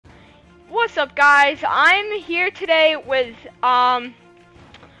What's up, guys? I'm here today with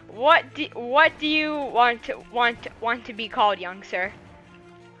what do you want to be called, young sir?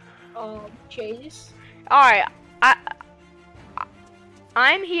 Chase. All right,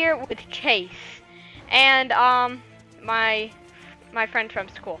 I'm here with Chase and my friend from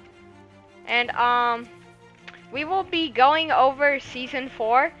school, and we will be going over season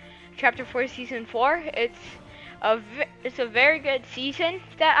 4, chapter 4, season 4. It's a very good season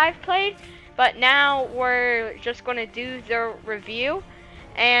that I've played, but now we're just gonna do the review,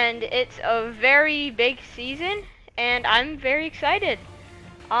 and it's a very big season, and I'm very excited.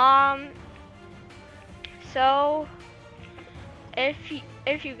 So if you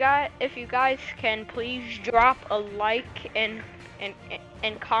guys can please drop a like and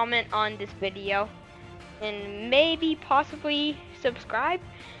comment on this video, and maybe possibly subscribe.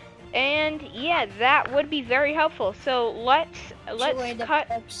 And yeah, that would be very helpful. So let's cut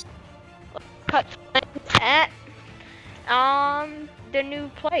at the new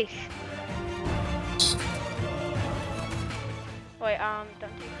place. Wait, don't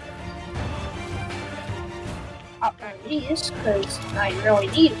take These, because I really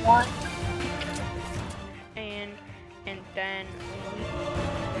need one. and then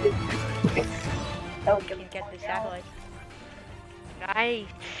Oh, we can get the satellite. Nice.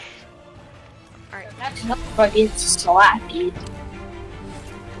 Alright. That's not fucking slappy.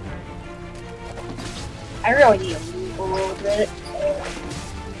 I really need to move a little bit.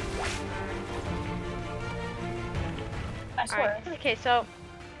 I swear. Alright. Okay, so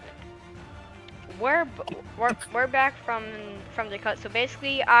we're back from the cut. So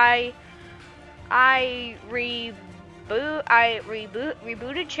basically, I rebooted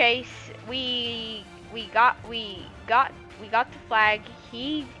Chase. We got the flag.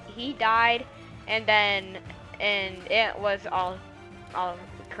 He died, and it was all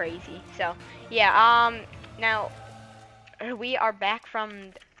crazy. So yeah, now we are back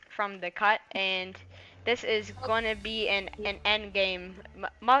from the cut, and this is gonna be an end game,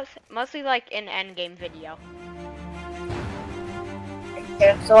 mostly like an end game video.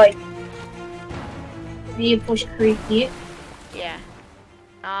 Okay, so like, we push creepy. Yeah.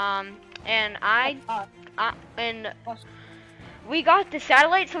 And and we got the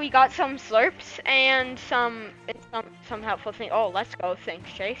satellite, so we got some slurps and some helpful things. Oh, let's go.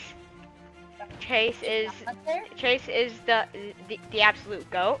 Thanks, Chase. Chase is the absolute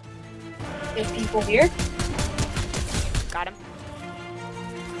GOAT. There's people here. Got him.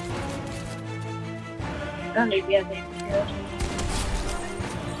 I don't think we have anything good.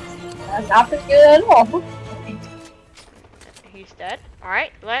 That's not been good at all. He's dead. All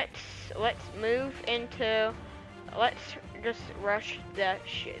right, let's move into. Let's just rush that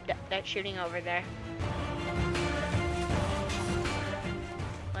shooting over there.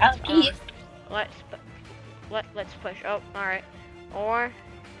 Let's push. Oh, all right. Or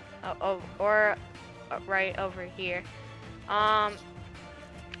right over here. Now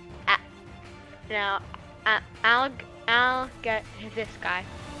I'll get this guy.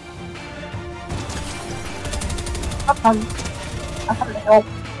 I'll come to help.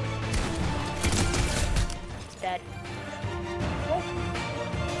 Dead.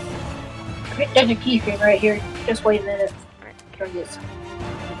 Okay, there's a keyframe right here. Just wait a minute. Alright. Try this.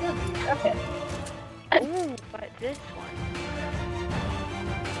 Okay. Ooh, but this one.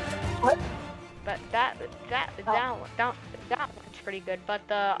 What? But that one's pretty good. But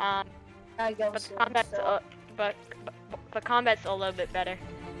the combat's a little bit better.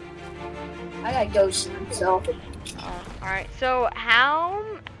 I gotta go soon, so. All right. So how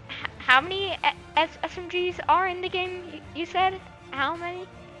many SMGs are in the game? You said how many?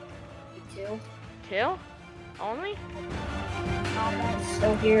 2. 2? Only?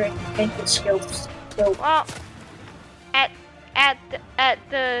 So here, I think the scopes. Well, at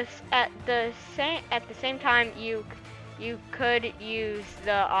the same time, you could use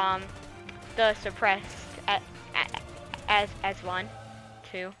the suppressed as one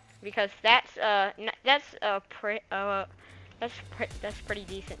too, because that's pretty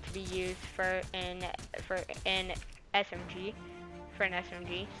decent to be used for an SMG,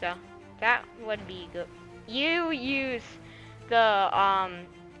 so that would be good. You use the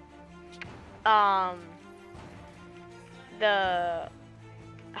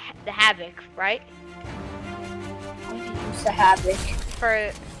Havoc, right? Use the Havoc.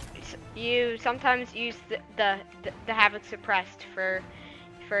 For you sometimes use the Havoc suppressed for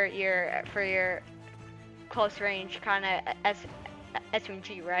your close range kind of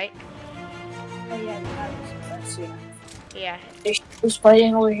SMG, right? Oh yeah, the Havoc suppressed, yeah. Yeah. Who's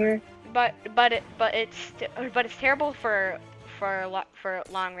fighting over here? But it's terrible for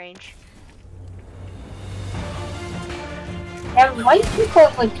long range. Evan, why do you keep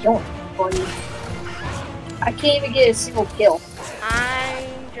calling like killing buddy? I can't even get a single kill.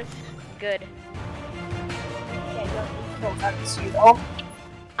 I'm just good. Yeah, you have 8 kills out of this year, though.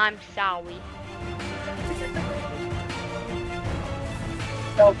 I'm sorry.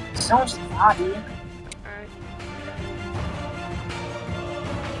 So, someone's body. Alright.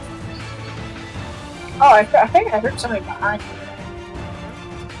 Oh, I think I heard somebody behind me.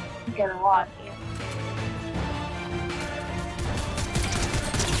 I'm getting a lot. Yeah.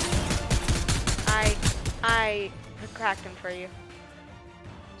 I cracked him for you.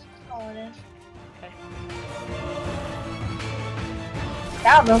 Oh, it is. Okay.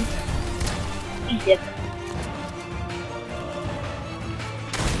 Down him. He did.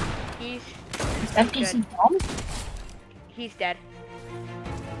 He's Is NPC good. dumb? He's dead.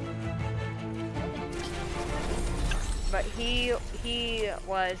 But he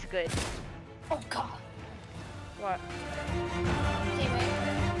was good. Oh, God. What?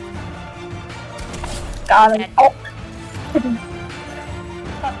 Got him. Dead. Oh.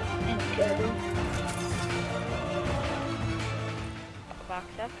 Box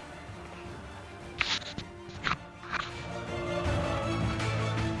up.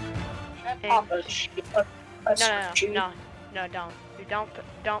 Pop a shit. No, don't. You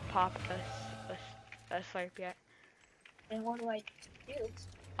don't pop a slurp yet. And what do I do?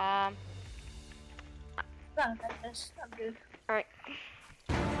 Um. No, I'm good. All right.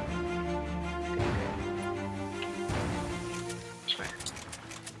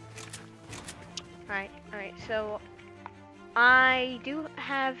 All right. So I do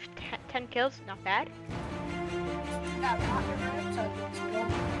have 10 kills. Not bad.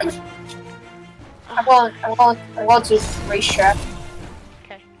 I want to racetrack.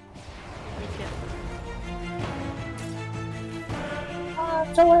 Okay. Me too.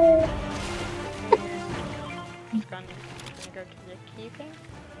 So, Gonna go to the key thing.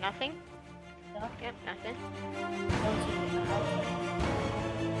 Nothing. No. Yep, nothing.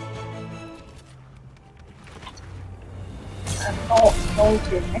 I'm going to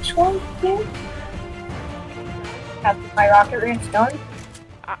the next one here. Have my rocket ramps done.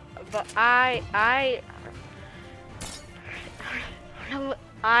 But I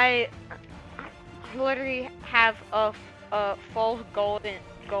literally have a full gold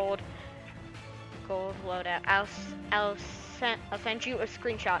loadout. I'll send you a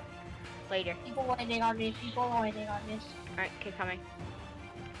screenshot later. People landing on me. People landing on me. Alright, keep coming.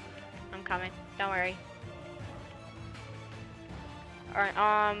 I'm coming. Don't worry. Alright,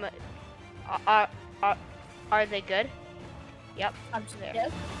 are they good? Yep. I'm just there.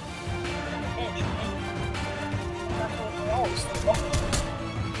 dead.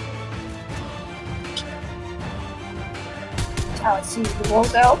 That's how I see the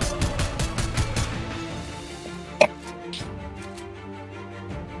world out.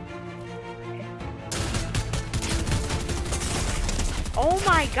 Oh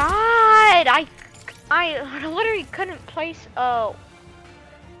my god! I literally couldn't place a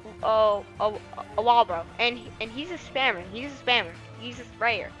wall, bro. And he's a spammer. He's a spammer. He's a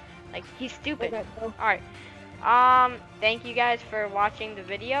sprayer. Like, he's stupid. Alright. Thank you guys for watching the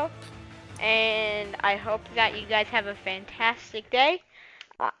video. And I hope that you guys have a fantastic day.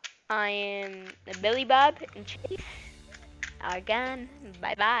 I am Billy Bob and Chase. Again,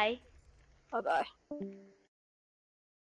 bye bye. Bye bye.